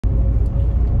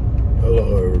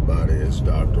everybody? It's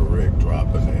Dr. Rick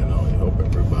dropping in on you. Hope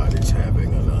everybody's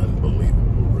having an unbelievable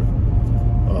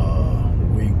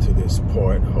week to this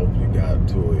point. Hope you got off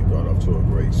to a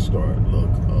great start. Look,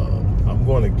 I'm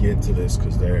going to get to this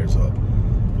because there's a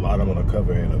lot I'm going to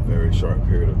cover in a very short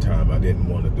period of time. I didn't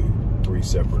want to do 3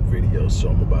 separate videos, so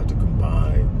I'm about to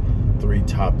combine 3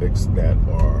 topics that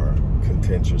are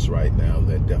contentious right now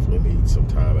that definitely need some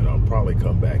time, and I'll probably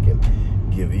come back and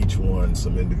give each one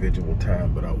some individual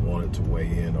time, but I wanted to weigh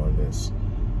in on this.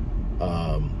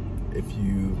 If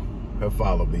you have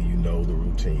followed me, you know the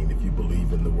routine. If you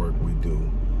believe in the work we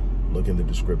do, look in the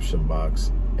description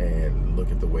box and look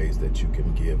at the ways that you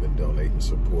can give and donate and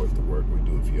support the work we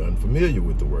do. If you're unfamiliar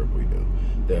with the work we do,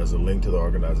 there's a link to the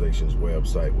organization's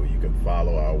website where you can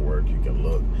follow our work. You can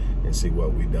look and see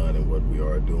what we've done and what we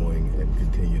are doing and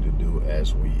continue to do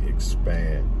as we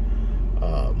expand.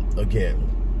 Again,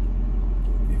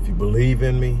 if you believe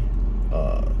in me,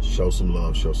 show some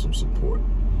love, show some support.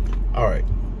 All right,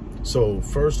 so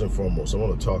first and foremost, I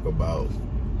want to talk about,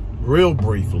 real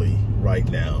briefly right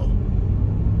now,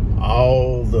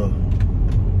 all the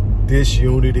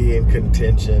disunity and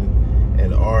contention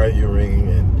and arguing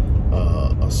and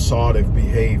assaultive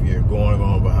behavior going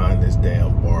on behind this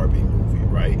damn Barbie movie,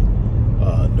 right?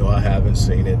 No, I haven't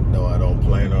seen it. No, I don't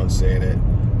plan on seeing it.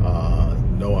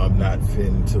 No, I'm not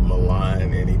fitting to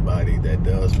malign anybody that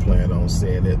does plan on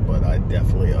seeing it, but I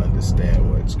definitely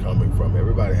understand where it's coming from.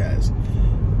 Everybody has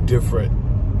different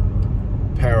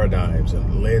paradigms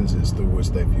and lenses through which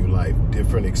they view life,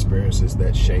 different experiences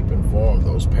that shape and form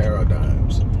those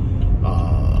paradigms.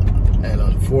 And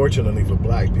unfortunately for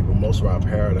black people, most of our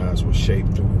paradigms were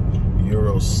shaped through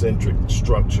Eurocentric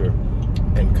structure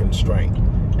and constraint.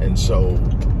 And so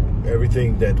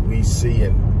everything that we see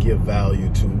and give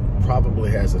value to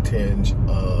probably has a tinge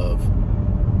of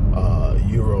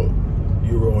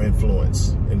Euro influence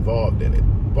involved in it.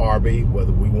 Barbie,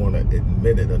 whether we want to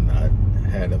admit it or not,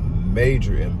 had a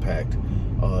major impact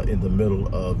in the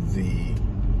middle of the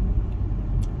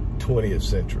 20th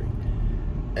century.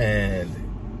 And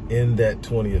in that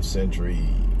 20th century,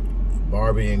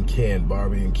 Barbie and Ken,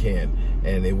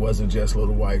 and it wasn't just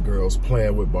little white girls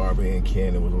playing with Barbie and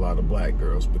Ken, it was a lot of black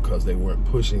girls, because they weren't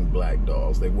pushing black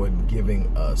dolls. They weren't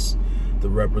giving us the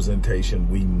representation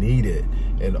we needed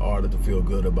in order to feel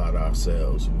good about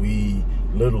ourselves. We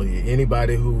literally,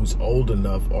 anybody who's old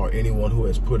enough or anyone who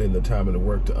has put in the time and the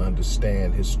work to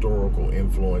understand historical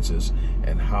influences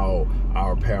and how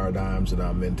our paradigms and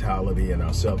our mentality and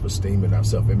our self-esteem and our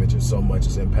self-image and so much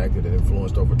is impacted and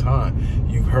influenced over time.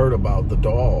 You've heard about the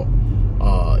doll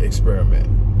experiment.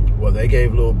 Well, they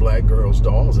gave little black girls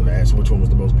dolls and asked which one was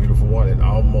the most beautiful one, and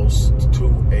almost to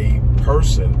a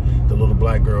person, the little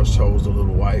black girls chose the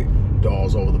little white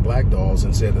dolls over the black dolls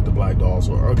and said that the black dolls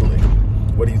were ugly.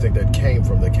 What do you think that came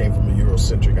from? That came from a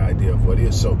Eurocentric idea of what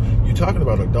is. So you're talking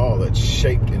about a doll that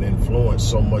shaped and influenced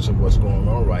so much of what's going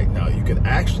on right now. You can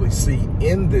actually see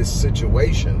in this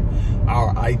situation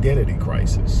our identity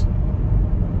crisis.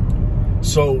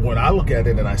 So when I look at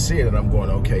it and I see it and I'm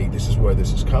going, okay, this is where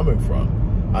this is coming from.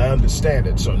 I understand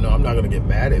it. So no, I'm not going to get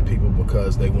mad at people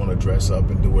because they want to dress up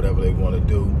and do whatever they want to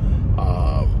do.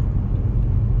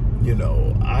 You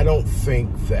know, I don't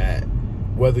think that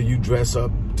whether you dress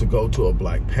up to go to a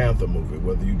Black Panther movie,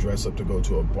 whether you dress up to go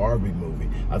to a Barbie movie,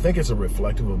 I think it's a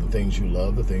reflective of the things you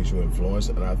love, the things you influence.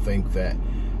 And I think that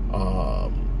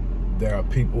there are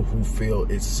people who feel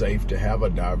it's safe to have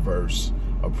a diverse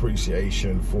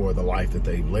appreciation for the life that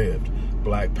they've lived.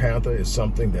 Black Panther is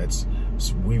something that's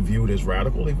we viewed as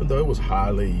radical, even though it was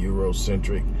highly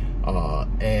Eurocentric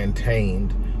and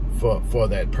tamed for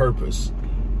that purpose.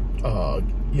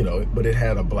 You know, but it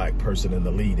had a black person in the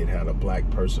lead. It had a black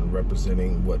person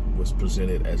representing what was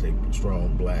presented as a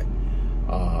strong black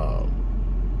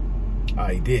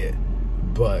idea.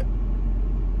 But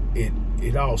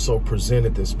it also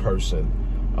presented this person,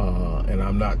 and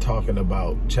I'm not talking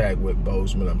about Chadwick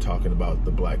Boseman, I'm talking about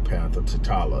the Black Panther,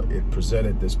 T'Challa. It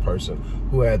presented this person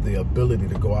who had the ability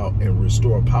to go out and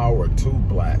restore power to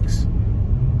blacks,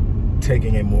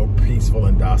 taking a more peaceful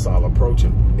and docile approach.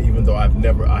 And even though I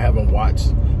haven't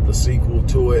watched the sequel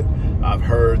to it, I've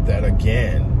heard that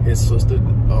again, his sister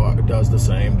does the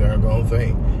same darn gone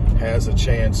thing, has a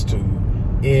chance to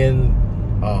end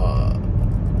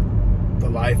the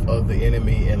life of the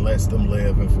enemy and lets them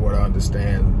live. And for what I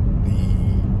understand,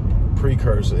 the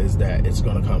precursor is that it's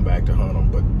going to come back to haunt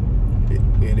them. But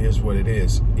it is what it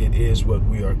is. It is what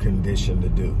we are conditioned to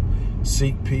do.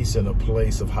 Seek peace in a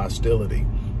place of hostility.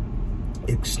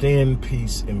 Extend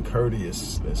peace and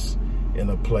courteousness in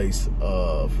a place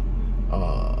of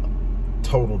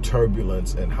total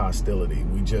turbulence and hostility.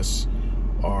 We just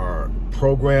are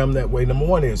programmed that way. Number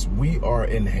one is we are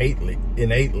innately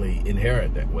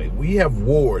inherent that way. We have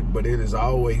warred, but it has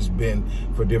always been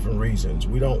for different reasons.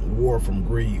 We don't war from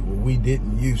greed. Well, we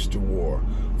didn't used to war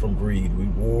from greed. We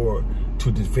war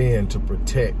to defend, to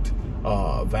protect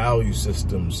value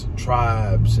systems,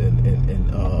 tribes, and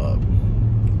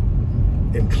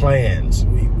clans.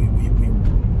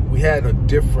 We had a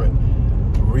different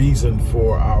reason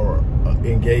for our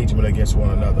engagement against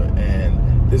one another, and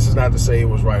this is not to say it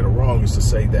was right or wrong. It's to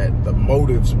say that the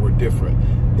motives were different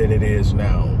than it is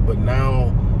now. But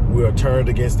now we are turned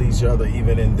against each other,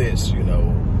 even in this.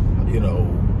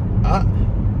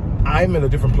 I'm in a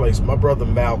different place. My brother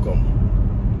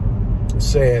Malcolm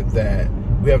said that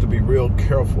we have to be real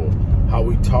careful how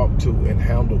we talk to and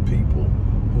handle people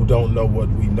who don't know what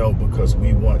we know, because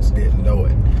we once didn't know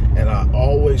it. And I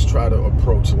always try to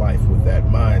approach life with that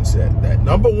mindset that,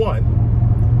 number one,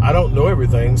 I don't know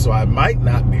everything, so I might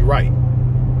not be right.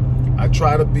 I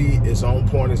try to be as on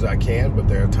point as I can, but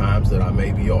there are times that I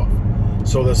may be off.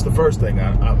 So that's the first thing.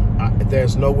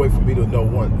 There's no way for me to know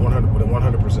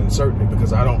 100% certainty,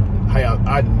 because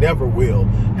I never will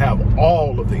have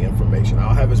all of the information.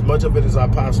 I'll have as much of it as I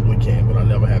possibly can, but I'll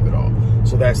never have it all.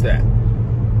 So that's that.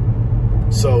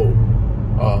 So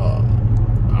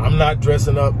I'm not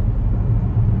dressing up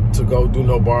to go do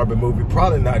no Barbie movie,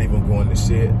 probably not even going to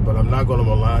see it, but I'm not going to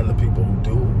malign the people who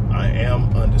do. I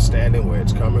am understanding where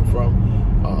it's coming from.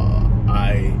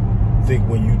 I think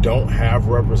when you don't have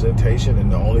representation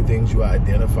and the only things you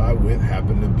identify with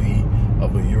happen to be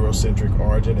of a Eurocentric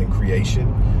origin and creation,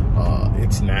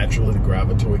 it's naturally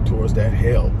gravitating towards that.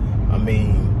 Hell, I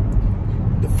mean,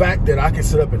 the fact that I can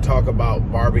sit up and talk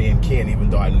about Barbie and Ken, even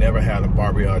though I never had a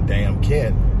Barbie or a damn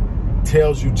Ken,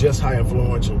 tells you just how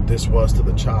influential this was to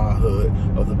the childhood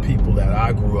of the people that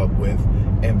I grew up with,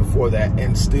 and before that,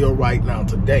 and still right now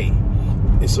today.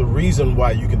 It's a reason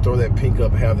why you can throw that pink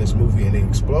up, have this movie, and it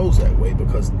explodes that way,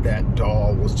 because that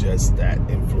doll was just that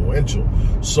influential.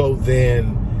 So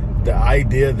then the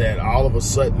idea that all of a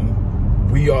sudden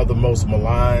we are the most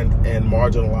maligned and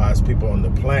marginalized people on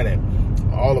the planet,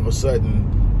 all of a sudden,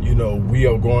 we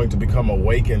are going to become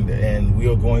awakened, and we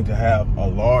are going to have a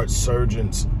large surge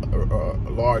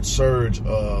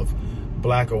of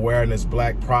black awareness,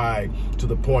 black pride, to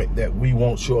the point that we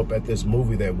won't show up at this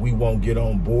movie, that we won't get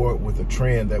on board with a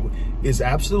trend that is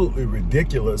absolutely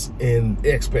ridiculous in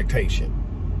expectation.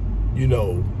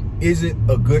 Is it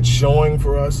a good showing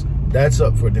for us? That's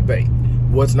up for debate.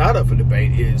 What's not up for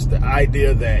debate is the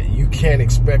idea that you can't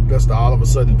expect us to all of a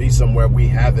sudden be somewhere we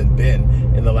haven't been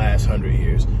in the last 100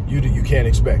 years. You can't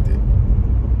expect it.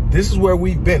 This is where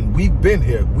we've been. We've been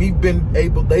here. They've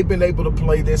been able to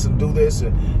play this and do this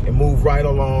and move right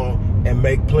along and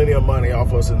make plenty of money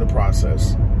off us in the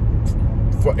process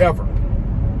forever.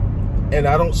 And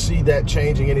I don't see that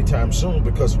changing anytime soon,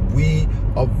 because we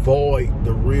avoid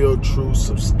the real, true,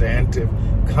 substantive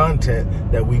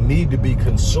content that we need to be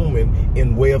consuming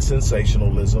in way of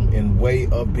sensationalism, in way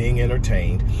of being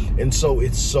entertained. And so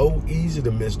it's so easy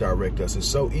to misdirect us. It's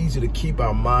so easy to keep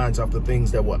our minds off the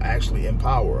things that will actually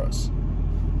empower us.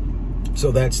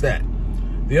 So that's that.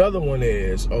 The other one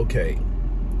is, okay,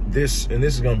 this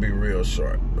is going to be real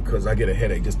short, because I get a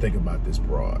headache just thinking about this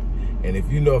broad. And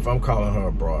if I'm calling her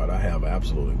a broad, I have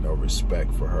absolutely no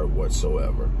respect for her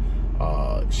whatsoever.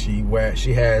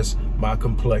 She has my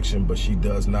complexion, but she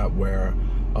does not wear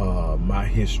my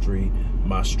history,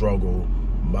 my struggle,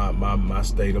 my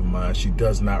state of mind. She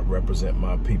does not represent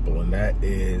my people, and that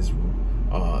is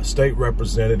State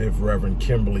Representative Reverend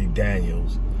Kimberly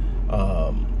Daniels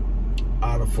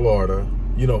out of Florida.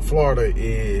 Florida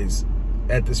is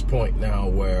at this point now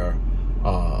where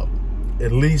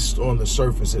at least on the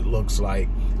surface it looks like,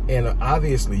 and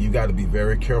obviously you got to be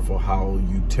very careful how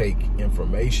you take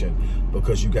information,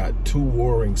 because you got two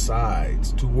warring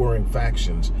sides, two warring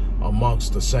factions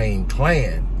amongst the same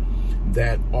clan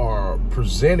that are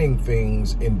presenting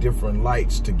things in different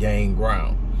lights to gain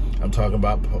ground. I'm talking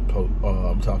about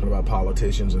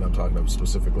politicians, and I'm talking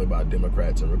specifically about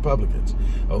Democrats and Republicans.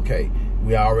 Okay,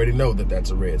 we already know that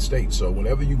that's a red state. So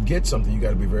whenever you get something, you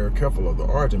got to be very careful of the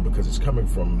origin, because it's coming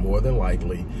from more than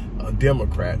likely a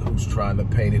Democrat who's trying to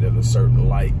paint it in a certain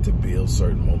light to build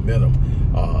certain momentum.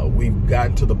 We've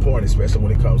gotten to the point, especially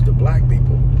when it comes to black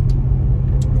people,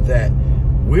 that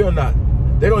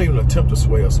they don't even attempt to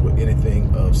sway us with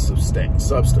anything of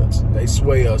substance. They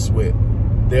sway us with,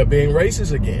 they're being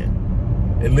racist again.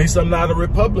 At least I'm not a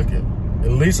Republican.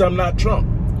 At least I'm not Trump.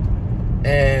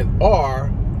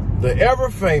 Or the ever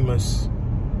famous,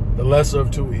 the lesser of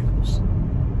two evils.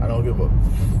 I don't give a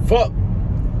fuck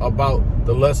about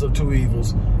the lesser of two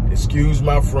evils. Excuse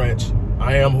my French.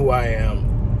 I am who I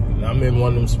am. And I'm in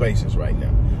one of them spaces right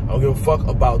now. I don't give a fuck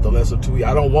about the lesser two.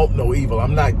 I don't want no evil.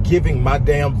 I'm not giving my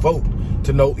damn vote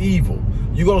to no evil.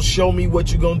 You're going to show me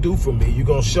what you're going to do for me. You're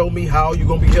going to show me how you're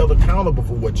going to be held accountable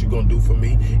for what you're going to do for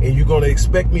me. And you're going to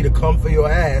expect me to come for your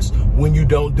ass when you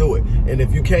don't do it. And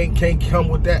if you can't come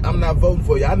with that, I'm not voting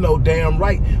for you. I know damn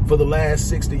right for the last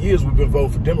 60 years we've been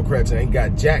voting for Democrats and ain't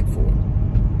got jack for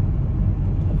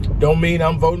it. Don't mean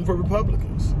I'm voting for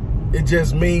Republicans. It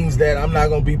just means that I'm not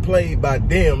going to be played by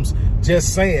Dems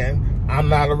just saying I'm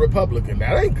not a Republican.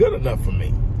 That ain't good enough for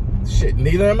me. Shit,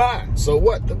 neither am I. So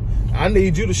what? I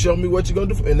need you to show me what you're going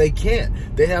to do. And they can't.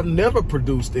 They have never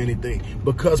produced anything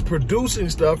because producing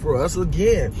stuff for us,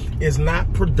 again, is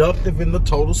not productive in the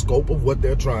total scope of what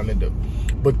they're trying to do.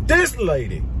 But this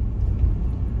lady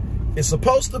is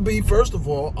supposed to be, first of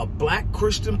all, a black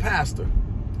Christian pastor.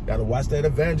 Got to watch that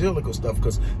evangelical stuff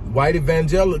because white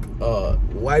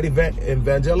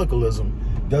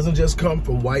evangelicalism doesn't just come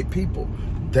from white people.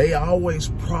 They always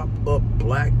prop up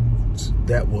blacks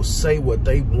that will say what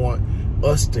they want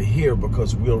us to hear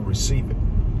because we'll receive it.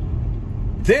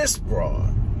 This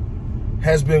broad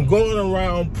has been going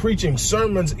around preaching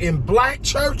sermons in black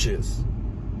churches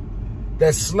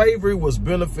that slavery was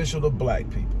beneficial to black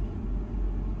people.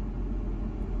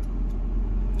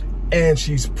 And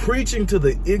she's preaching to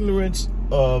the ignorance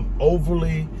of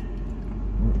overly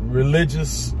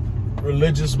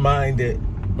religious-minded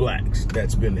blacks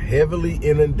that's been heavily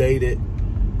inundated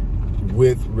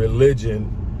with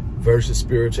religion versus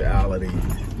spirituality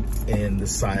and the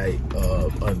side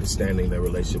of understanding their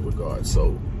relationship with God.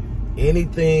 So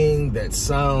anything that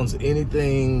sounds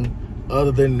anything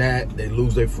other than that, they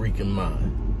lose their freaking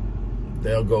mind.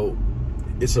 They'll go.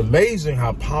 It's amazing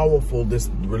how powerful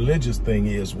this religious thing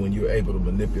is when you're able to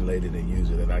manipulate it and use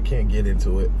it. And I can't get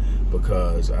into it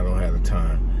because I don't have the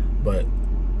time. But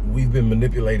we've been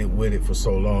manipulated with it for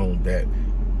so long that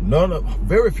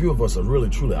very few of us are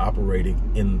really truly operating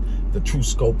in the true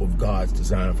scope of God's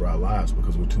design for our lives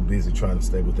because we're too busy trying to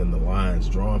stay within the lines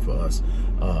drawn for us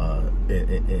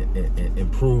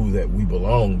and prove that we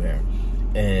belong there.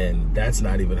 And that's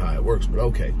not even how it works, but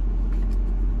okay.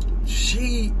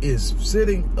 She is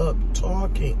sitting up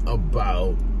talking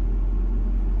about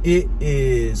it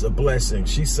is a blessing.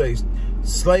 She says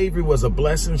slavery was a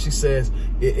blessing. She says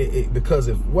because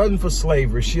if it wasn't for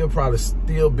slavery, she'll probably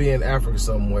still be in Africa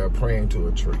somewhere praying to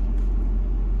a tree.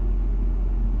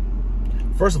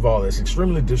 First of all, it's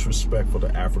extremely disrespectful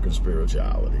to African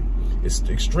spirituality. It's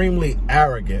extremely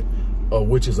arrogant,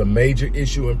 which is a major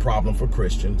issue and problem for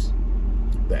Christians.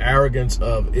 The arrogance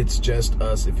of it's just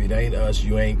us. If it ain't us,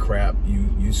 you ain't crap.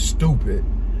 You stupid.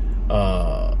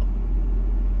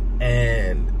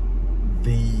 And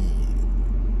the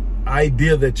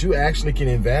idea that you actually can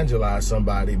evangelize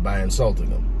somebody by insulting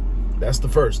them. That's the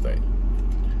first thing.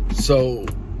 So,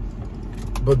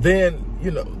 but then,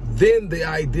 you know, then the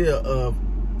idea of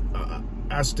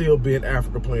I still be in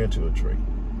Africa praying to a tree.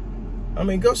 I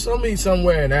mean, go show me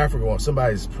somewhere in Africa where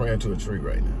somebody's praying to a tree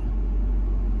right now.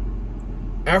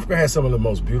 Africa has some of the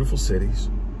most beautiful cities.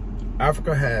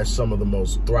 Africa has some of the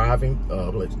most thriving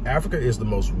places. Africa is the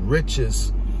most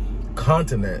richest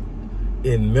continent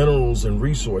in minerals and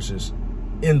resources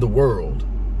in the world.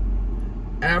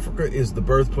 Africa is the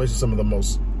birthplace of some of the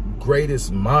most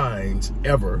greatest minds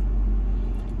ever.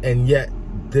 And yet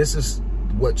this is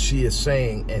what she is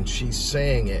saying, and she's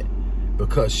saying it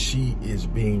because she is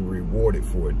being rewarded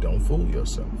for it. Don't fool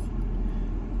yourself.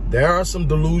 There are some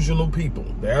delusional people.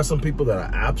 There are some people that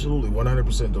are absolutely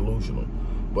 100% delusional.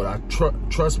 But I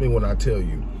trust me when I tell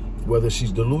you, whether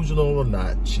she's delusional or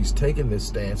not, she's taking this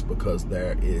stance because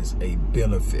there is a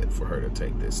benefit for her to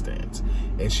take this stance.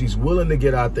 And she's willing to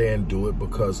get out there and do it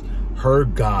because her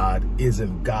God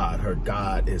isn't God. Her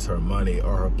God is her money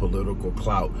or her political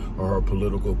clout or her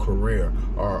political career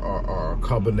or a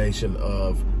combination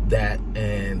of that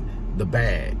and the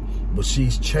bag. But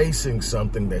she's chasing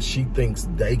something that she thinks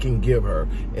they can give her,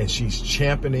 and she's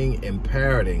championing and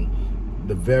parroting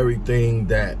the very thing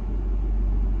that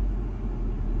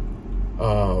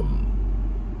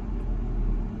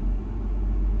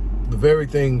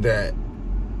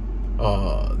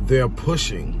they're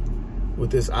pushing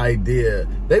with this idea.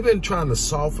 They've been trying to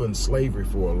soften slavery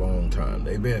for a long time.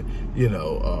 They've been, you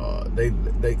know,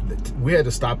 we had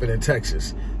to stop it in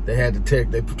Texas. They had to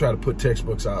they try to put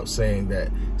textbooks out saying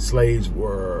that slaves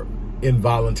were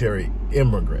involuntary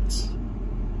immigrants,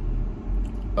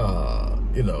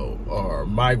 you know, or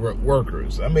migrant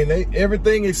workers. I mean,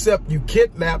 everything except you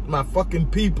kidnapped my fucking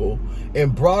people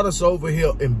and brought us over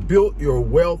here and built your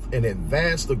wealth and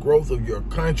advanced the growth of your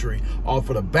country off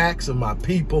of the backs of my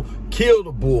people, killed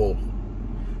a bull.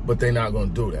 But they're not going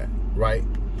to do that, right?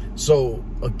 So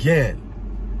again,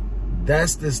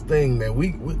 that's this thing that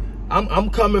I'm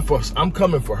coming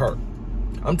for her.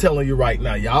 I'm telling you right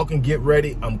now, y'all can get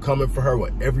ready. I'm coming for her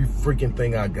with every freaking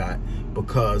thing I got,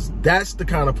 because that's the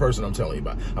kind of person I'm telling you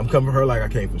about. I'm coming for her like I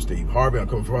came from Steve Harvey. I'm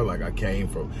coming for her like I came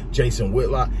from Jason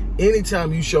Whitlock.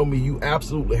 Anytime you show me you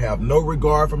absolutely have no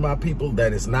regard for my people,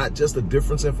 that is not just a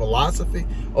difference in philosophy,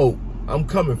 oh, I'm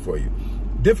coming for you.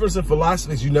 Difference in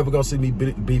philosophies, you're never going to see me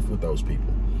beef with those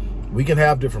people. We can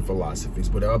have different philosophies,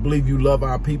 but I believe you love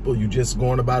our people. You just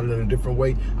going about it in a different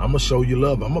way. I'm going to show you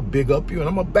love. I'm going to big up you and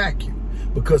I'm going to back you,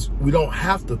 because we don't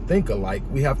have to think alike.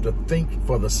 We have to think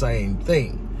for the same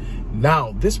thing.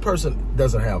 Now, this person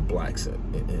doesn't have blacks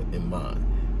in mind.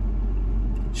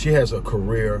 She has a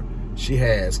career. She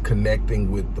has connecting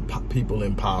with the people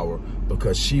in power,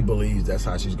 because she believes that's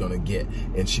how she's going to get.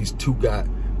 And she's too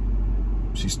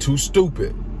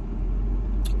stupid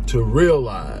to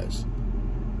realize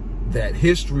that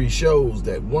history shows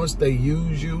that once they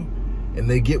use you and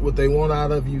they get what they want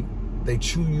out of you, they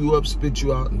chew you up, spit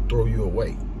you out, and throw you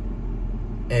away.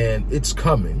 And it's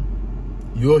coming.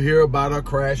 You'll hear about her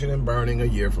crashing and burning a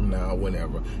year from now,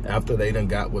 whenever, after they done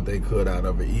got what they could out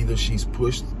of her. Either she's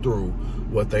pushed through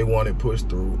what they wanted pushed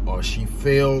through, or she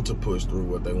failed to push through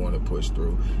what they wanted pushed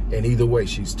through. And either way,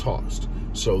 she's tossed.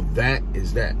 So that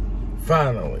is that.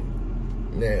 Finally,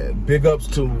 man, big ups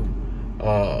to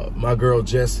my girl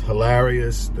Jess,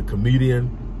 hilarious, the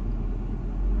comedian,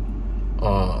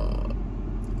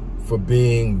 for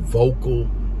being vocal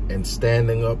and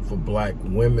standing up for black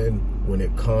women when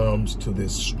it comes to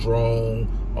this strong,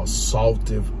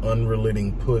 assaultive,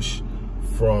 unrelenting push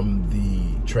from the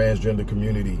transgender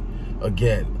community.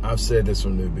 Again, I've said this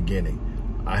from the beginning.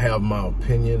 I have my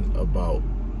opinion about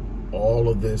all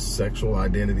of this sexual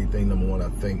identity thing. Number one, I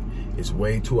think it's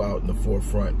way too out in the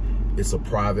forefront. It's a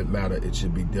private matter. It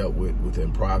should be dealt with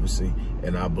within privacy.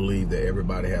 And I believe that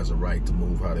everybody has a right to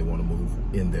move how they want to move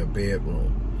in their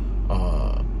bedroom.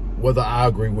 Whether I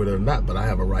agree with it or not, but I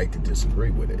have a right to disagree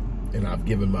with it. And I've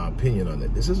given my opinion on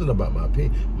it. This isn't about my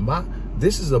opinion.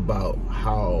 This is about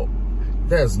how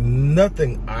there's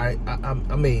nothing I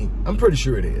mean, I'm pretty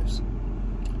sure it is.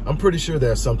 I'm pretty sure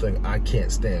there's something I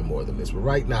can't stand more than this. But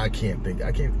right now, I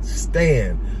can't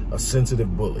stand a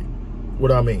sensitive bully. What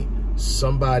do I mean?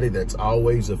 Somebody that's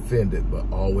always offended,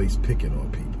 but always picking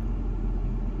on people.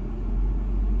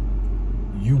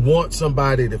 You want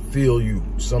somebody to feel you,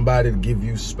 somebody to give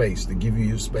you space, to give you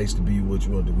your space to be what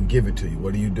you want to do. We give it to you.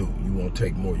 What do? You want to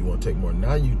take more. You want to take more.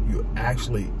 Now you're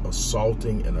actually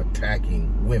assaulting and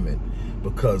attacking women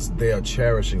because they are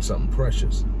cherishing something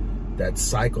precious. That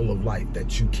cycle of life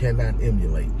that you cannot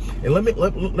emulate. And let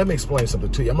me explain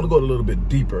something to you. I'm going to go a little bit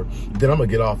deeper, then I'm going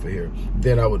to get off of here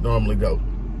than I would normally go.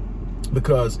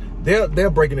 Because they're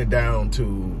breaking it down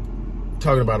to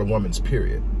talking about a woman's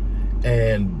period.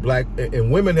 And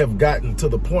women have gotten to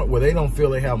the point where they don't feel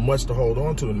they have much to hold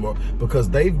on to anymore, because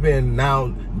they've been now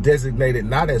designated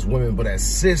not as women, but as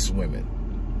cis women.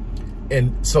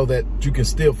 And so that you can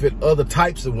still fit other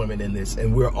types of women in this.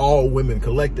 And we're all women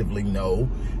collectively. No,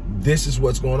 this is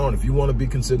what's going on. If you want to be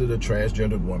considered a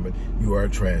transgendered woman, you are a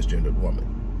transgendered woman.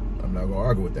 I'm not going to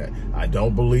argue with that. I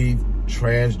don't believe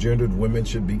transgendered women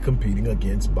should be competing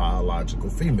against biological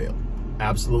female.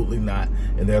 Absolutely not.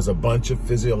 And there's a bunch of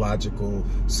physiological,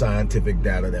 scientific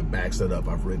data that backs that up.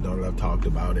 I've written on it. I've talked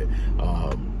about it.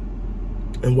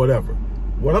 And whatever.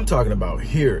 What I'm talking about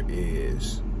here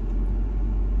is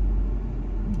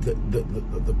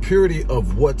the purity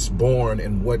of what's born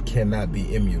and what cannot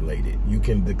be emulated. You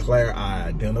can declare, I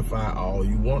identify all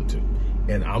you want to.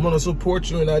 And I'm going to support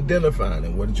you in identifying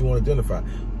and what you want to identify.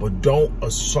 But don't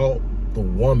assault the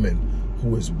woman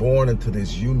who is born into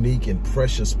this unique and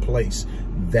precious place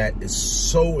that is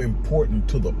so important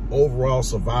to the overall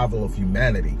survival of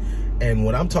humanity. And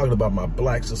when I'm talking about my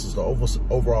black sisters, the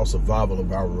overall survival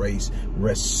of our race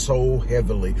rests so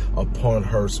heavily upon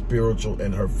her spiritual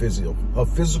and her physical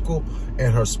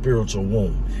and her spiritual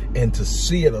womb. And to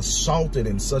see it assaulted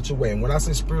in such a way, and when I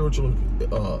say spiritual,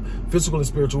 physical and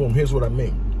spiritual womb, here's what I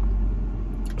mean.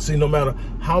 See, no matter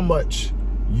how much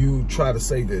you try to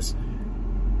say this,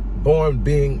 born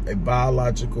being a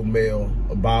biological male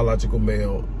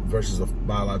versus a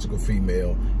biological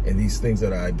female, and these things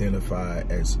that are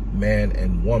identified as man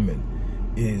and woman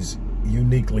is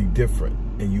uniquely different,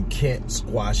 and you can't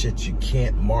squash it, you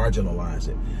can't marginalize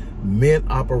it. Men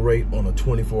operate on a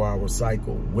 24-hour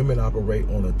cycle. Women operate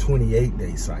on a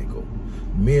 28-day cycle.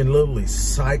 Men literally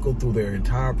cycle through their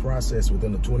entire process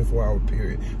within a 24-hour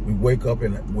period. We wake up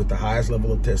with the highest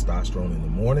level of testosterone in the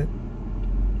morning.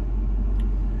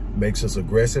 makes us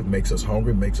aggressive, makes us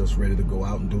hungry, makes us ready to go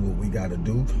out and do what we got to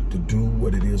do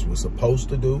what it is we're supposed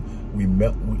to do.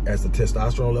 As the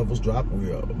testosterone levels drop,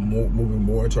 we are moving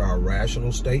more into our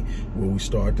rational state, where we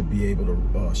start to be able to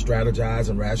strategize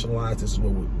and rationalize. This is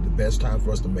the best time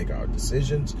for us to make our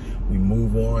decisions. We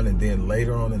move on, and then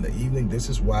later on in the evening, this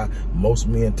is why most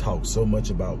men talk so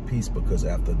much about peace, because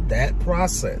after that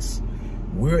process,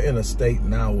 we're in a state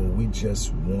now where we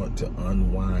just want to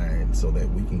unwind so that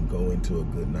we can go into a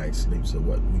good night's sleep, so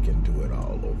what we can do it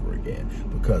all over again.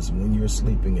 Because when you're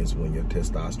sleeping is when your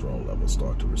testosterone levels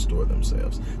start to restore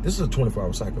themselves. This is a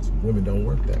 24-hour cycle. Women don't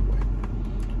work that way.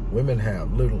 Women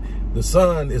have literally, the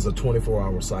sun is a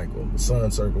 24-hour cycle. The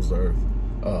sun circles the earth.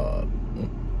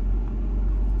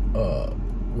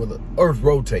 Well, the earth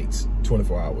rotates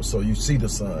 24 hours. So you see the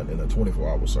sun in a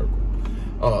 24-hour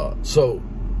circle. So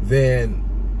then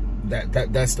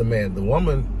that's the man. The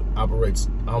woman operates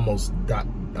almost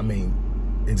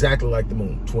exactly like the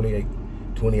moon,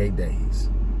 28 days.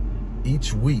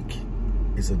 Each week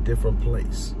is a different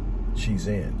place she's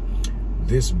in.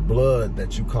 This blood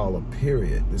that you call a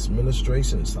period, this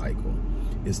menstruation cycle,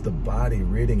 is the body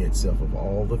ridding itself of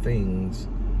all the things,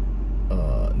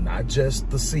 not just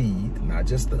the seed, not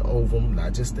just the ovum,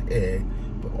 not just the egg,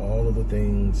 but all of the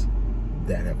things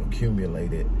that have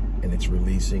accumulated, and it's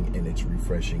releasing, and it's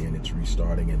refreshing, and it's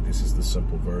restarting. And this is the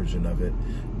simple version of it.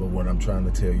 But what I'm trying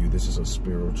to tell you, this is a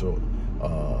spiritual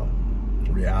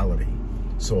reality.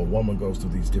 So a woman goes through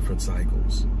these different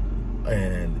cycles,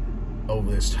 and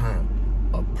over this time,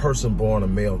 a person born a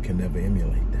male can never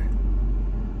emulate that.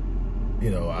 You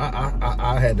know,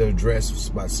 I had to address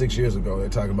about 6 years ago, they're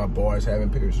talking about boys having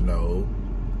periods. No.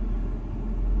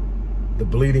 The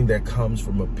bleeding that comes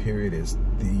from a period is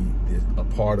a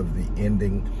part of the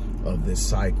ending of this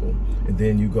cycle. And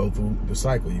then you go through the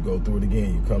cycle, you go through it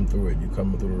again, you come through it, you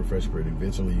come through the refresh period.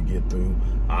 Eventually you get through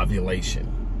ovulation,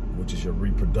 which is your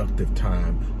reproductive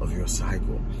time of your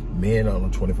cycle. Men on a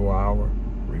 24-hour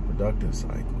reproductive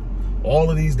cycle.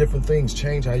 All of these different things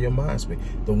change how your mind speaks.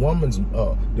 The woman's,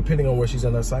 depending on where she's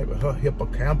in her cycle, her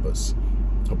hippocampus,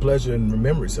 her pleasure and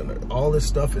memory center, all this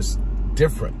stuff is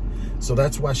different. So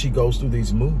that's why she goes through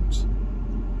these moods.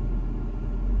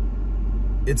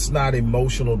 It's not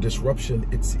emotional disruption,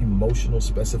 it's emotional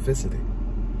specificity.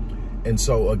 And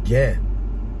so again,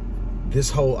 this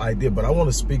whole idea, but I want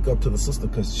to speak up to the sister,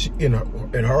 because in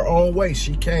her own way,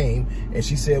 she came and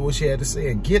she said what she had to say,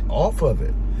 and get off of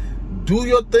it. Do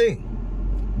your thing.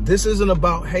 This isn't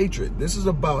about hatred. This is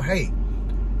about hate.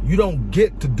 You don't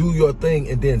get to do your thing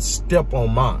and then step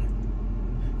on mine.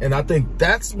 And I think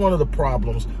that's one of the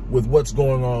problems with what's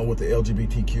going on with the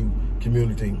LGBTQ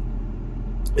community,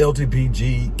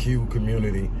 LGBTQ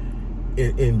community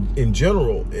in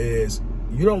general, is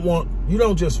you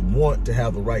don't just want to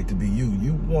have the right to be you.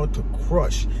 You want to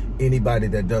crush anybody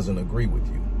that doesn't agree with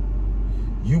you.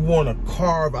 You want to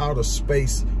carve out a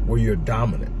space where you're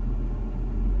dominant.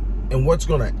 And what's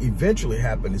going to eventually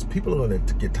happen is people are going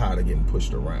to get tired of getting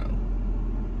pushed around.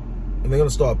 And they're going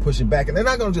to start pushing back. And they're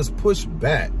not going to just push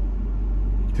back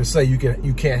to say you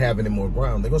can't have any more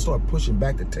ground. They're going to start pushing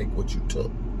back to take what you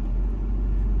took.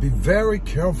 Be very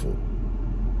careful.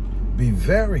 Be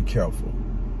very careful.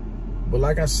 But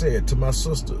like I said to my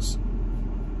sisters,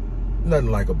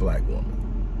 nothing like a black woman.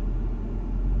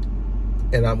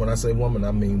 And when I say woman,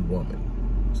 I mean woman.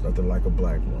 It's nothing like a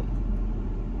black woman.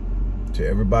 To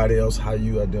everybody else, how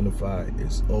you identify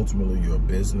is ultimately your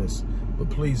business. But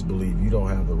please believe you don't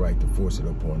have the right to force it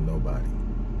upon nobody.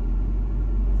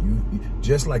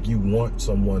 Just like you want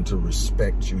someone to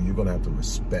respect you, you're going to have to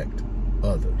respect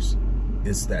others.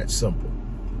 It's that simple.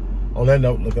 On that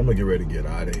note, look, I'm going to get ready to get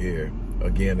out of here.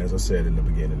 Again, as I said in the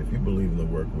beginning, if you believe in the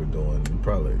work we're doing, you're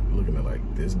probably looking at like,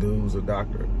 this dude's a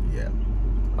doctor. Yeah,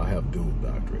 I have dual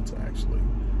doctorates, actually.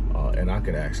 And I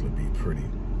could actually be pretty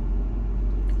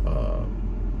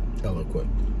eloquent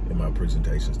in my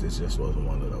presentations. This just wasn't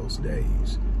one of those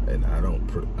days. And I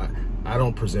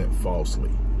don't present falsely.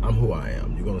 I'm who I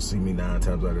am. You're going to see me 9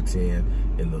 times out of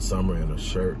 10 in the summer in a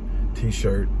shirt,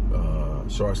 t-shirt,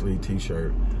 short sleeve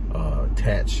t-shirt,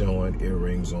 tats showing,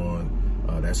 earrings on.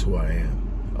 That's who I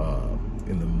am.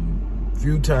 In the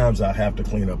few times I have to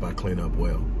clean up, I clean up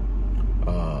well.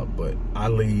 But I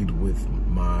lead with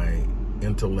my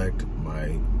intellect,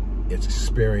 my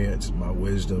experience, my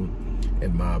wisdom,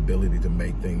 and my ability to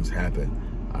make things happen.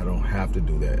 I don't have to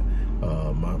do that.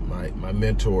 My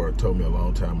mentor told me a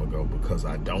long time ago, because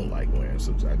I don't like wearing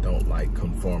suits, I don't like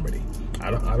conformity.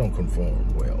 I don't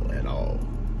conform well at all.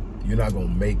 You're not gonna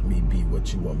make me be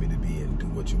what you want me to be and do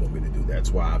what you want me to do.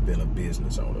 That's why I've been a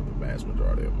business owner the vast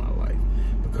majority of my life,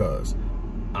 because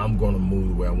I'm going to move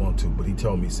the way I want to. But he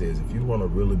told me, he says, if you want to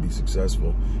really be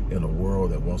successful in a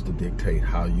world that wants to dictate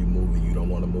how you move and you don't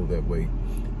want to move that way,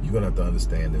 you're going to have to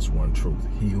understand this one truth.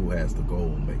 He who has the goal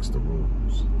makes the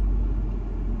rules.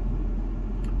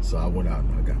 So I went out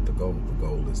and I got the goal. The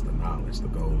goal is the knowledge. The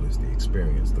goal is the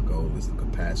experience. The goal is the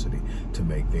capacity to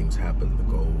make things happen. The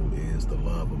goal is the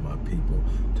love of my people,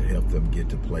 to help them get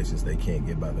to places they can't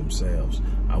get by themselves.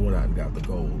 I went out and got the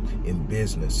goal in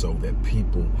business so that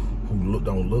people who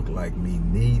don't look like me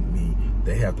need me.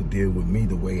 They have to deal with me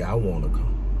the way I want to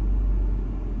come.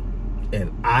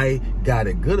 And I got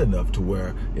it good enough to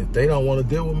where if they don't want to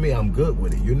deal with me, I'm good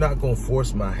with it. You're not going to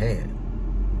force my hand.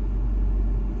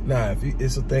 Now, if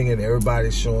it's a thing and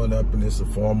everybody's showing up and it's a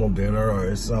formal dinner or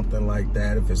it's something like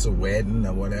that, if it's a wedding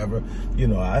or whatever, you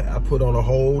know, I put on a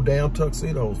whole damn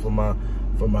tuxedo for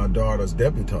my daughter's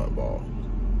debutante ball.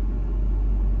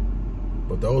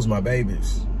 But those my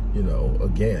babies, you know,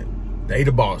 again, they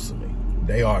the boss of me.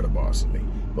 They are the boss of me.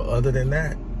 But other than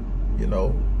that, you know,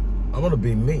 I'm going to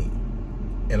be me.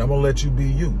 And I'm going to let you be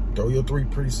you. Throw your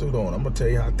three-piece suit on. I'm going to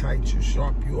tell you how tight, you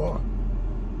sharp you are.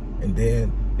 And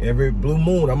then every blue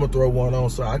moon, I'm going to throw one on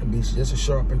so I can be just as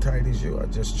sharp and tight as you. I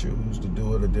just choose to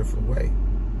do it a different way.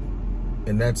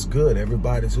 And that's good.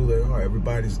 Everybody's who they are.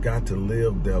 Everybody's got to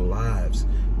live their lives.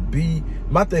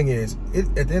 My thing is,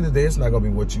 at the end of the day, it's not going to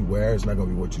be what you wear. It's not going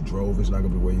to be what you drove. It's not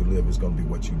going to be where you live. It's going to be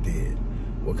what you did.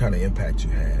 What kind of impact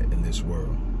you had in this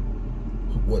world.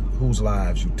 Whose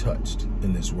lives you touched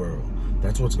in this world.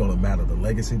 That's what's going to matter. The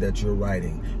legacy that you're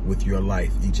writing with your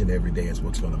life each and every day is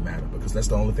what's going to matter, because that's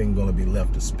the only thing going to be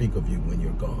left to speak of you when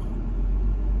you're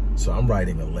gone. So I'm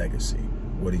writing a legacy.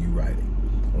 What are you writing?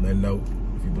 On that note,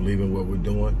 if you believe in what we're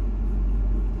doing,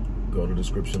 go to the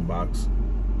description box,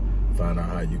 find out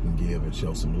how you can give and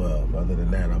show some love. Other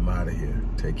than that, I'm out of here.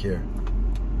 Take care.